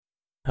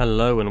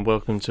Hello and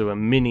welcome to a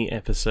mini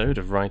episode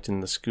of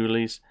Writing the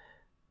Schoolies.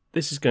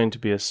 This is going to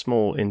be a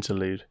small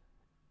interlude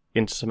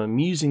into some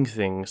amusing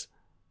things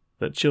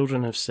that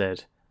children have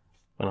said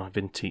when I've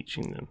been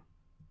teaching them.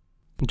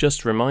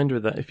 Just a reminder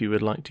that if you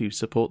would like to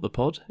support the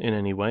pod in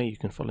any way, you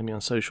can follow me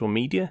on social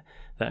media.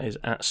 That is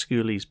at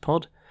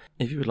SchooliesPod.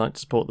 If you would like to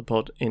support the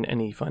pod in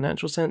any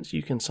financial sense,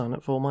 you can sign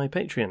up for my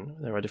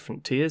Patreon. There are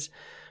different tiers,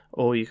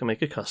 or you can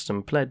make a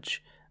custom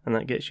pledge, and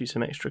that gets you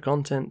some extra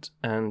content,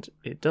 and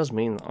it does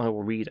mean that I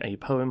will read a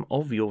poem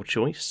of your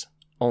choice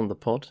on the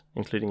pod,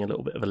 including a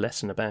little bit of a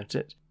lesson about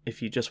it. If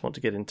you just want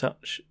to get in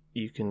touch,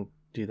 you can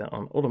do that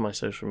on all of my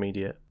social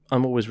media.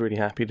 I'm always really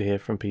happy to hear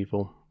from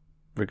people,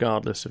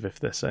 regardless of if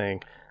they're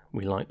saying,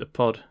 we like the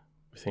pod,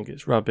 we think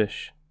it's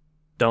rubbish,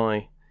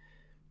 die.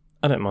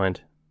 I don't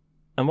mind.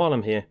 And while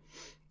I'm here,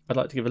 I'd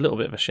like to give a little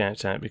bit of a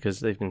shout out because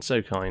they've been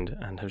so kind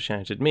and have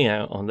shouted me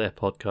out on their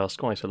podcast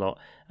quite a lot,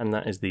 and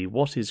that is the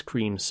What is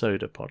Cream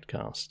Soda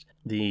podcast.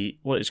 The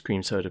What is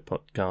Cream Soda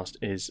podcast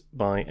is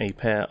by a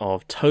pair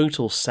of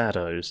total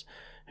saddos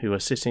who are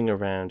sitting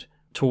around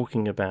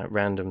talking about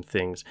random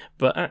things,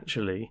 but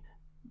actually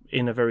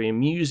in a very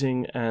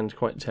amusing and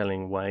quite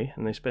telling way,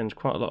 and they spend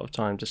quite a lot of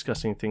time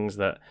discussing things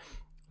that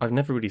I've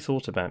never really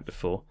thought about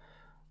before,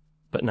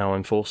 but now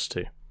I'm forced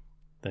to.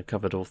 They've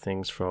covered all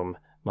things from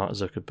Mark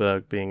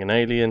Zuckerberg being an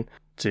alien,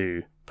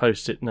 to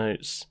post-it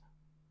notes,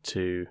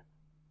 to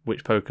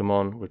which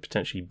Pokemon would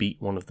potentially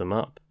beat one of them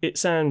up. It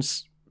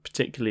sounds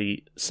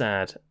particularly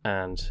sad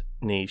and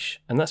niche,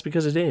 and that's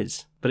because it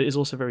is, but it is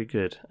also very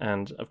good.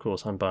 And of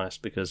course I'm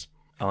biased because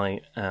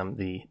I am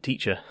the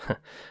teacher,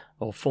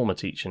 or former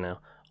teacher now,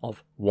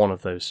 of one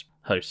of those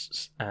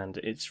hosts, and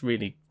it's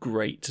really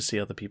great to see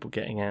other people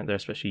getting out there,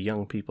 especially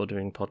young people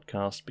doing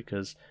podcasts,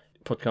 because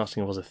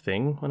podcasting was a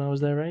thing when I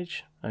was their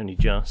age, only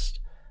just.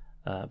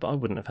 But I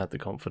wouldn't have had the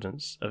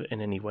confidence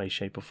in any way,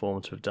 shape or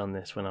form to have done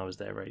this when I was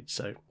their age.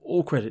 So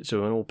all credit to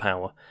them and all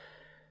power.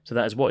 So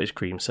that is What is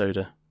Cream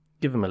Soda.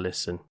 Give them a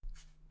listen.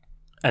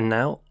 And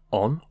now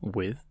on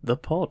with the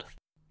pod.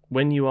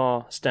 When you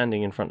are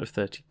standing in front of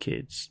 30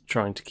 kids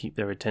trying to keep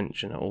their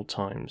attention at all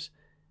times,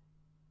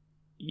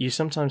 you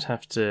sometimes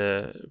have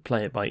to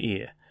play it by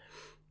ear.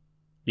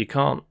 You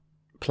can't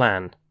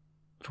plan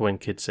for when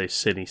kids say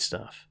silly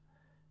stuff.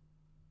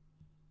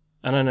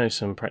 And I know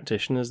some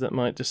practitioners that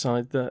might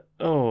decide that,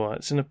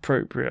 it's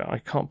inappropriate, I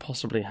can't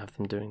possibly have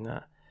them doing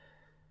that.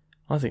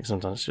 I think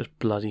sometimes it's just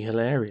bloody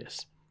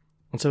hilarious.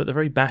 And so at the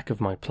very back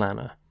of my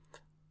planner,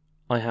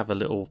 I have a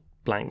little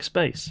blank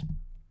space.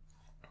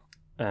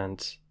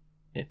 And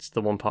it's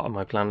the one part of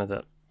my planner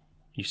that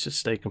used to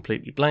stay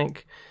completely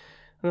blank.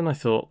 And then I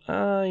thought,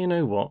 you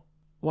know what,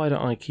 why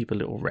don't I keep a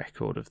little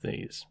record of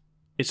these?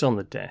 It's on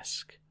the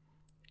desk.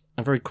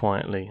 And very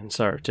quietly and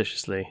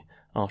surreptitiously,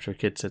 after a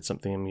kid said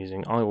something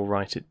amusing, I will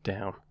write it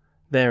down,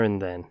 there and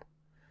then.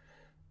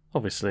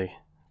 Obviously,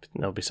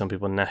 there'll be some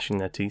people gnashing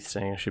their teeth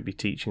saying I should be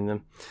teaching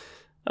them.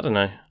 I don't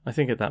know, I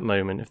think at that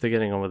moment, if they're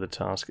getting on with the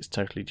task, it's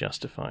totally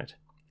justified.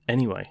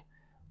 Anyway,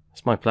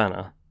 it's my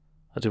planner.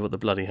 I do what the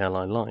bloody hell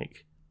I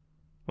like.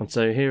 And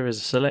so here is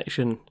a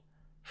selection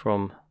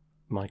from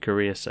my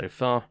career so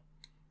far.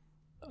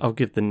 I'll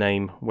give the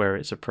name where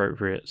it's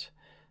appropriate,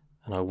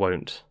 and I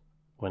won't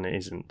when it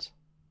isn't.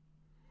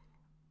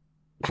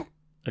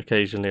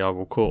 Occasionally I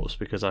will corpse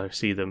because I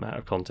see them out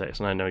of context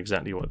and I know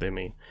exactly what they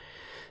mean.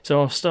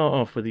 So I'll start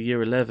off with a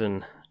year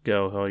 11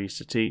 girl who I used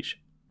to teach,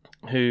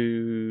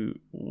 who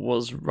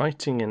was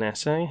writing an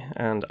essay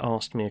and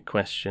asked me a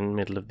question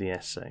middle of the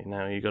essay.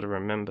 Now you've got to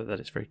remember that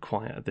it's very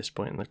quiet at this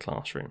point in the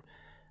classroom,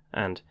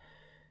 and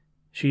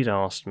she'd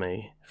asked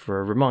me for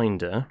a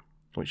reminder,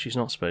 which she's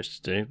not supposed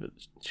to do, but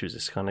she was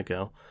this kind of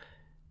girl.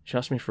 She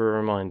asked me for a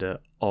reminder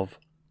of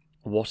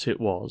what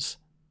it was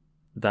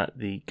that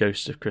the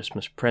Ghost of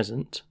Christmas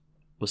Present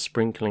was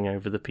sprinkling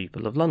over the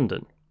people of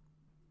London.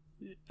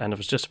 And I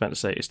was just about to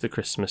say, it's the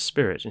Christmas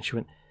spirit. And she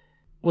went,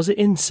 was it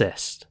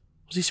incest?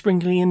 Was he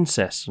sprinkling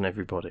incest on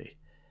everybody?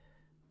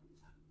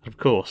 And of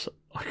course,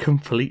 I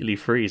completely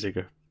freeze.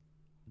 I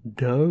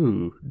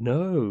go,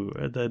 no.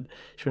 And then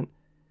she went,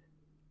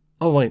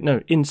 oh wait,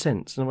 no,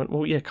 incense. And I went,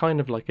 well, yeah,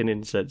 kind of like an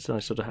incense. And I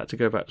sort of had to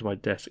go back to my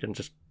desk and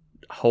just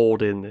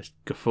hold in this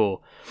guffaw.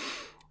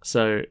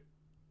 So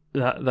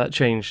that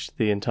changed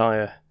the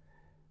entire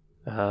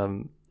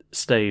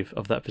stave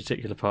of that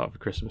particular part of A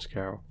Christmas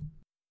Carol.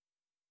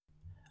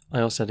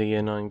 I also had a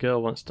year 9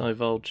 girl once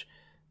divulge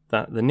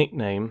that the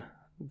nickname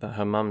that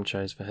her mum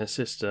chose for her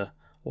sister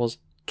was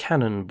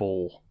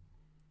Cannonball,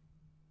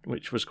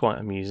 which was quite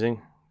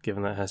amusing,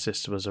 given that her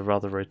sister was a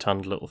rather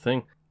rotund little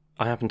thing.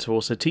 I happened to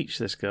also teach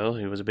this girl,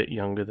 who was a bit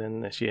younger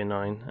than this year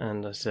 9,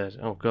 and I said,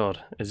 oh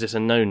God, is this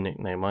a known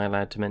nickname? Am I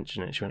allowed to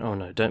mention it? She went, oh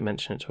no, don't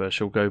mention it to her,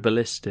 she'll go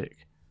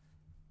ballistic.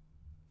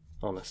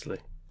 Honestly.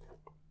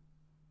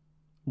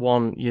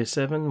 One year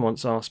 7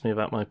 once asked me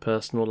about my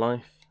personal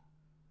life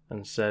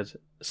and said,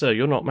 so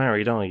you're not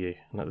married, are you?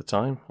 And at the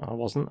time, I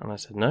wasn't, and I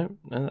said, no,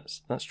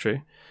 that's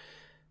true.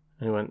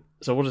 And he went,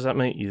 so what does that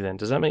make you then?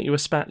 Does that make you a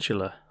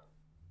spatula?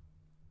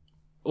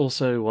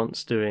 Also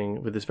once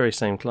doing, with this very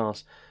same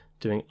class,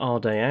 doing Our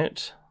Day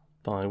Out,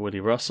 by Willie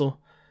Russell.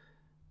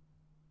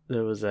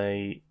 There was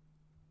a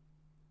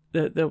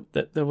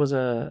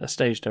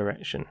stage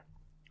direction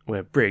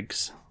where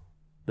Briggs,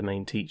 the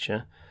main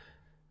teacher,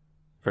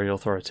 very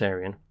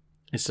authoritarian,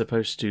 is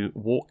supposed to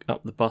walk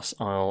up the bus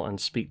aisle and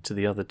speak to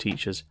the other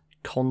teachers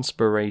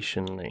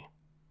conspirationally.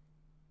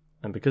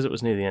 And because it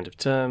was near the end of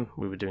term,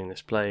 we were doing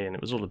this play and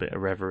it was all a bit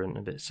irreverent,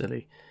 a bit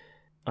silly.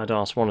 I'd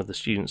asked one of the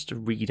students to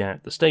read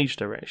out the stage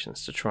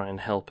directions to try and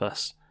help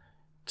us,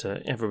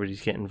 to everybody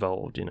to get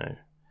involved, you know.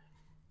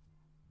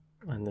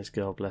 And this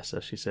girl, bless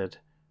her, she said,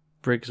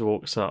 Briggs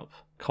walks up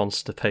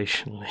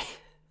constipationally.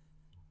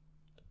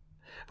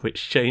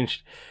 which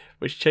changed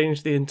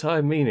the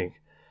entire meaning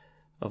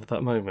of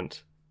that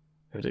moment.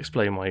 It would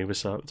explain why he was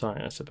so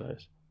uptight, I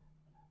suppose.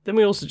 Then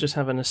we also just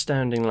have an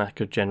astounding lack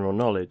of general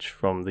knowledge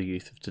from the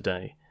youth of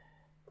today.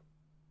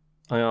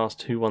 I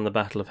asked who won the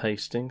Battle of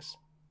Hastings.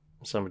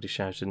 Somebody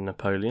shouted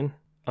Napoleon.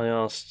 I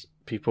asked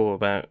people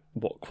about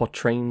what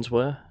quatrains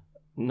were,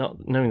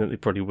 not knowing that they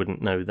probably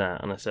wouldn't know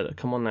that. And I said,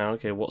 come on now,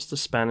 okay, what's the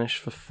Spanish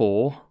for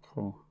four?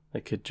 A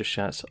kid just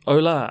shouts,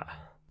 hola!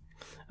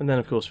 And then,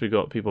 of course, we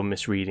got people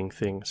misreading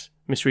things.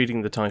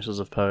 Misreading the titles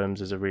of poems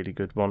is a really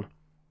good one.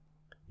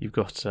 You've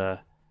got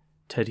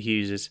Ted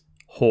Hughes'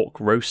 Hawk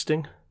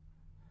Roasting,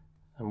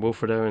 and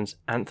Wilfred Owen's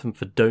Anthem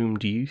for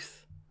Domed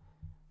Youth.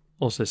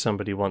 Also,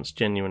 somebody once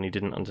genuinely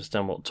didn't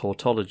understand what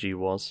tautology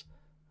was,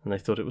 and they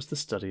thought it was the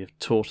study of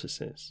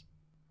tortoises.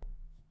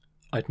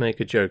 I'd make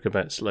a joke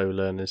about slow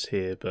learners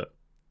here, but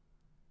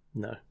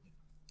no.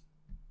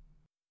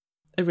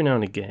 Every now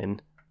and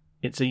again,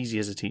 it's easy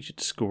as a teacher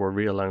to score a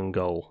real own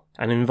goal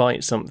and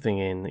invite something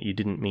in that you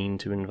didn't mean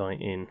to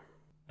invite in.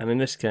 And in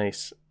this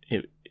case,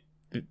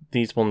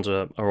 these ones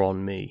are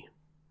on me.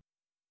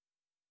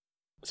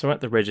 So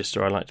at the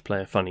register, I like to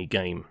play a funny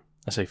game.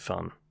 I say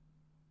fun.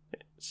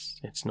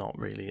 It's not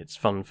really. It's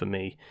fun for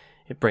me.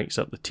 It breaks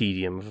up the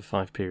tedium of a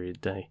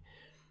 5-period day.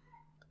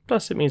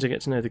 Plus, it means I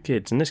get to know the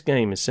kids. And this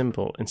game is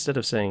simple. Instead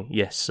of saying,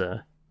 yes,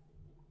 sir,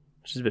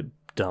 which is a bit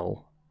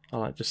dull, I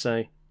like to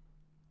say,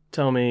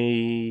 tell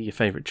me your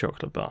favourite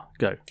chocolate bar.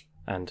 Go.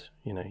 And,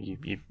 you know,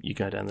 you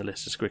go down the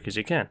list as quick as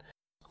you can.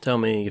 Tell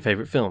me your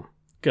favourite film.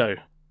 Go.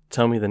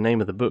 Tell me the name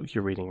of the book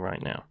you're reading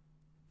right now.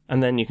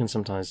 And then you can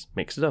sometimes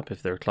mix it up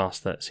if they're a class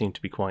that seem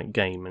to be quite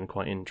game and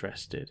quite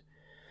interested.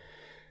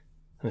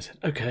 And I said,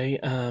 okay,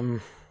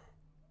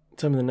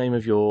 tell me the name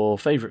of your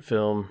favourite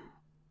film,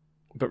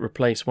 but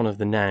replace one of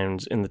the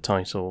nouns in the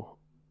title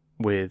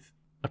with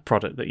a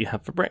product that you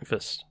have for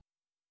breakfast.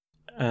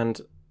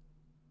 And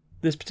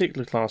this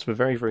particular class were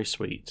very, very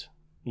sweet.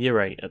 Year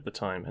 8 at the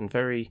time, and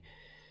very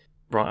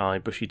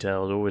bright-eyed,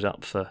 bushy-tailed, always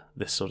up for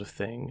this sort of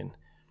thing. And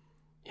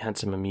you had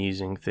some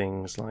amusing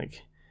things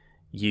like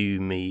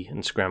You, Me,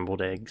 and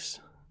Scrambled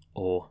Eggs,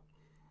 or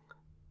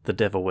The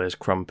Devil Wears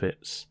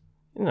Crumpets.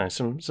 You know,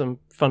 some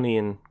funny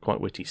and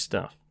quite witty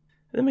stuff.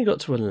 And then we got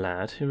to a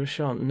lad who I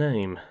shan't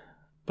name,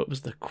 but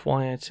was the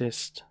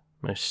quietest,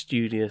 most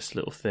studious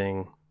little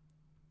thing,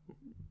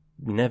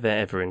 never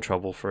ever in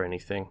trouble for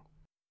anything.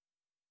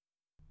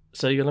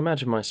 So you'll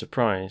imagine my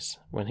surprise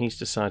when he's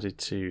decided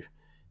to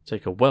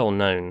take a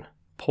well-known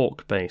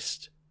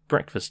pork-based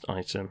breakfast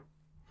item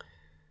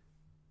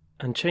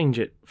and change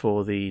it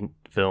for the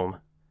film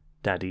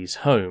Daddy's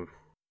Home.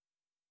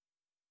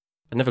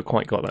 I never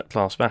quite got that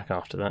class back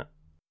after that.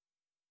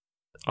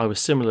 I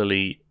was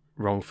similarly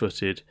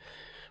wrong-footed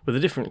with a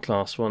different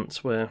class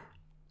once where,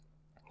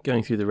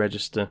 going through the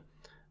register,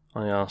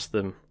 I asked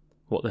them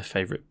what their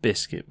favourite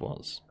biscuit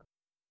was.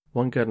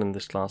 One girl in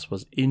this class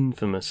was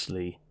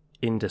infamously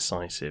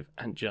indecisive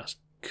and just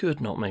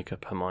could not make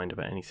up her mind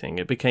about anything.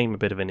 It became a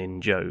bit of an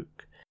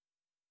in-joke.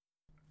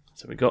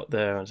 So we got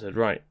there and said,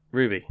 right,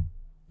 Ruby,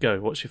 go,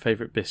 what's your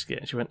favourite biscuit?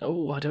 And she went,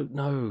 oh, I don't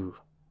know.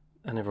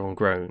 And everyone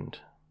groaned.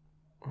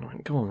 And I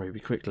went, come on, Ruby,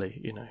 quickly,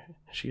 you know. And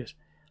she goes,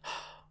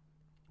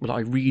 well,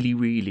 I really,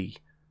 really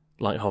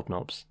like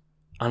Hobnobs.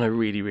 And I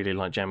really, really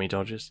like Jammy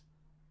Dodgers.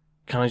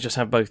 Can I just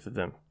have both of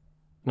them?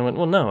 And I went,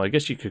 well, no, I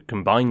guess you could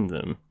combine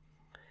them.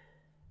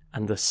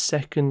 And the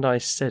second I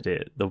said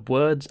it, the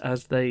words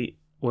as they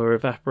were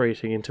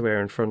evaporating into air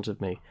in front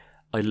of me,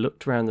 I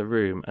looked around the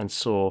room and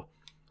saw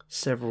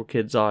several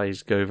kids'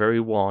 eyes go very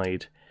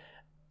wide.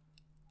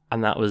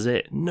 And that was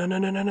it. No.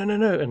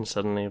 And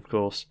suddenly, of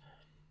course,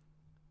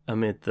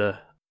 amid the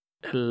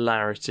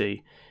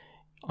hilarity,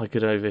 I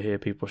could overhear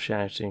people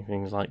shouting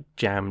things like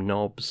jam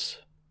knobs,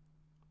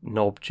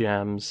 knob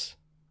jams,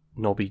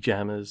 knobby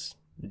jammers,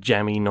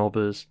 jammy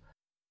knobbers.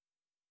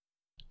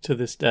 To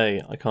this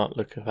day, I can't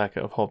look a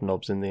packet of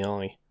Hobnobs in the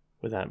eye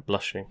without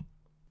blushing.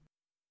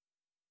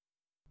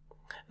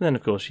 And then,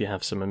 of course, you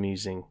have some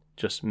amusing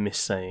just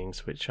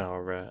missayings, which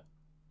are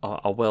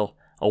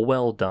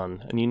well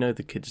done, and you know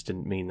the kids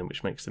didn't mean them,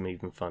 which makes them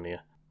even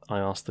funnier. I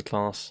asked the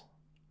class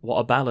what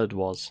a ballad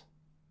was,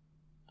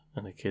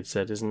 and a kid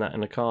said, "Isn't that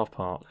in a car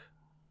park?"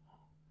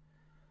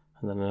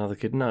 And then another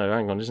kid, "No,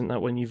 hang on, isn't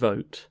that when you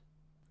vote?"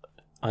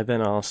 I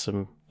then asked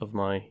some of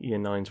my year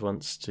 9s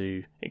once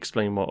to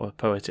explain what a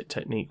poetic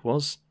technique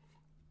was.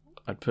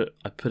 I'd put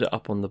it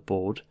up on the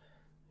board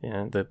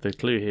Yeah, the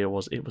clue here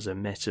was it was a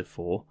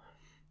metaphor,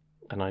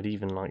 and I'd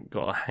even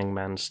got a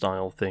hangman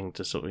style thing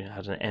to sort of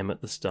had an M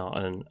at the start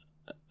and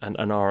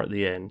an R at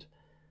the end.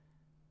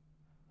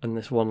 And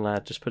this one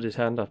lad just put his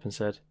hand up and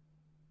said,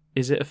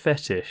 "Is it a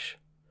fetish?"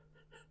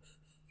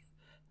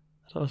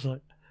 And I was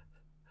like,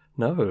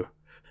 No,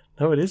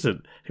 it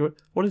isn't. He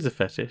went, "What is a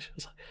fetish?" I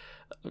was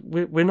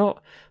like,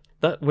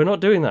 we're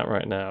not doing that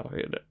right now.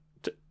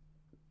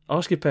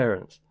 Ask your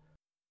parents.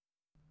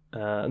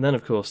 And then,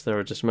 of course, there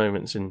are just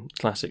moments in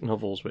classic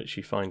novels which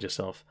you find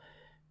yourself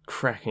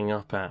cracking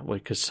up at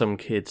because some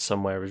kid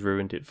somewhere has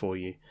ruined it for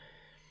you.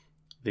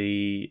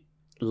 The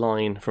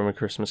line from A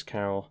Christmas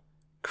Carol,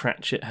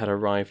 "Cratchit had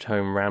arrived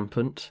home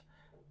rampant,"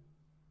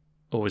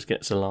 always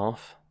gets a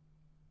laugh.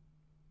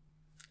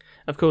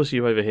 Of course,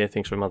 you overhear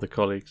things from other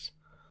colleagues.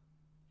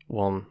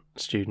 One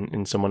student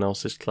in someone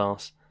else's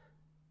class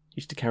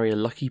used to carry a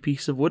lucky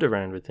piece of wood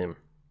around with him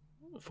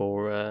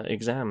for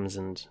exams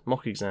and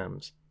mock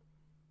exams.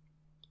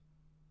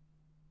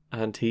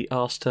 And he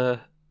asked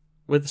her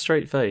with a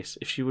straight face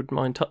if she would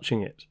mind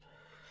touching it.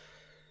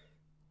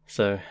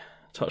 So,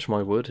 "touch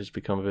my wood" has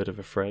become a bit of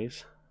a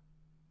phrase.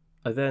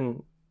 I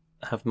then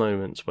have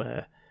moments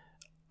where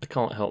I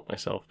can't help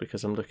myself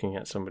because I'm looking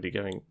at somebody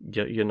going,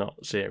 you're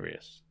not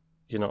serious.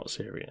 You're not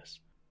serious.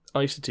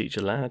 I used to teach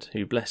a lad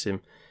who, bless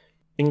him,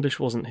 English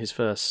wasn't his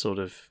first sort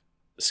of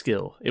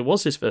skill. It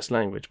was his first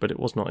language, but it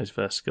was not his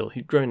first skill.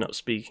 He'd grown up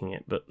speaking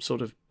it, but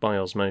sort of by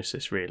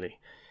osmosis, really.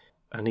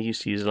 And he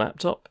used to use a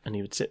laptop, and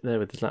he would sit there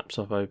with his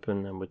laptop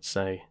open and would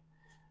say,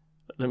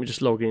 "Let me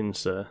just log in,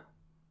 sir."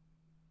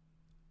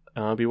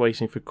 And I'd be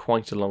waiting for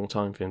quite a long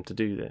time for him to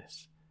do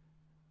this.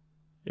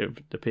 It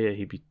would appear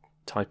he'd be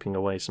typing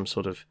away some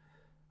sort of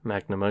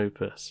magnum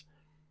opus.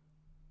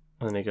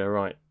 And then he'd go,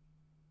 right,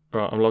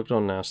 I'm logged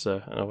on now,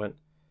 sir. And I went,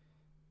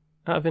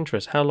 "Out of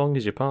interest, how long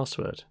is your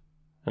password?"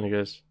 And he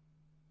goes,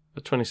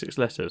 26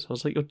 letters. I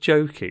was like, "You're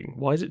joking.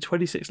 Why is it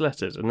 26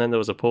 letters? And then there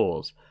was a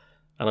pause.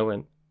 And I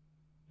went,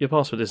 "Your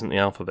password isn't the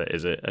alphabet,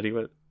 is it?" And he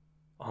went,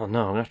 "Oh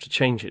no, I'm going to have to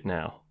change it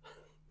now."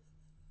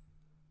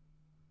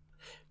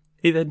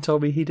 He then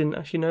told me he didn't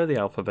actually know the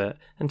alphabet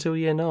until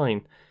year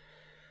 9,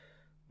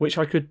 which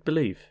I could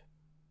believe.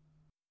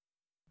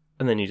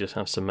 And then you just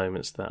have some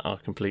moments that are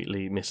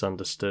completely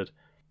misunderstood.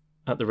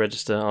 At the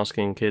register,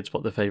 asking kids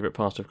what their favourite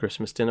part of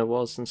Christmas dinner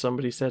was, and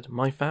somebody said,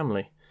 "My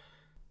family."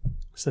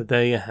 So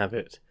there you have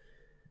it.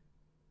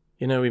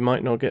 You know, we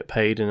might not get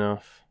paid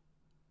enough.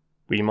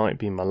 We might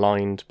be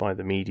maligned by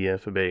the media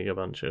for being a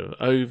bunch of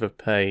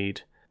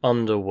overpaid,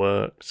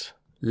 underworked,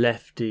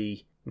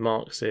 lefty,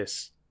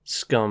 Marxist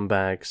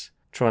scumbags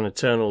trying to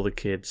turn all the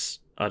kids,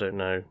 I don't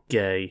know,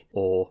 gay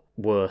or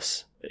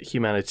worse,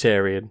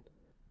 humanitarian.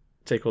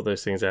 Take all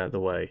those things out of the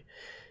way.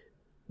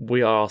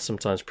 We are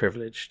sometimes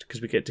privileged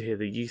because we get to hear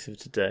the youth of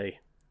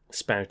today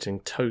spouting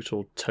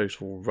total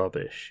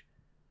rubbish.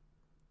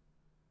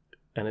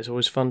 And it's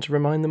always fun to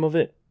remind them of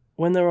it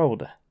when they're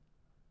older.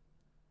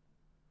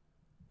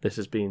 This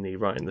has been the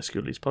Writing the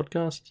Schoolies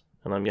podcast,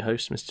 and I'm your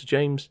host, Mr.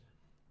 James.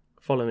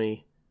 Follow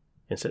me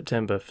in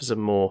September for some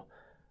more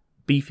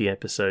beefy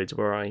episodes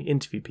where I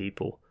interview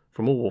people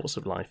from all walks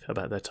of life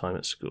about their time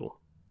at school.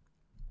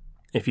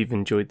 If you've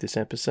enjoyed this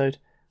episode,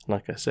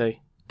 like I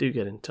say, do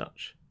get in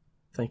touch.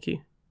 Thank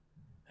you,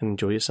 and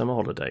enjoy your summer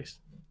holidays.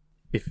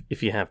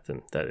 If you have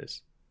them, that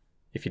is.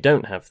 If you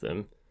don't have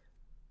them,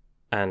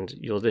 and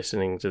you're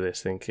listening to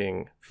this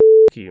thinking,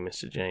 "F*** you,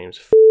 Mr. James,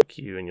 f***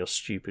 you and your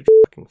stupid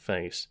fucking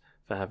face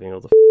for having all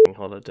the fucking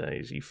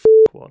holidays, you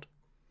f***wad,"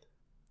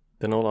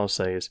 then all I'll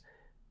say is,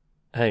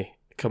 hey,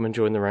 come and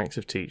join the ranks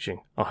of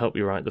teaching. I'll help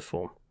you write the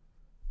form.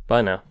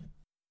 Bye now.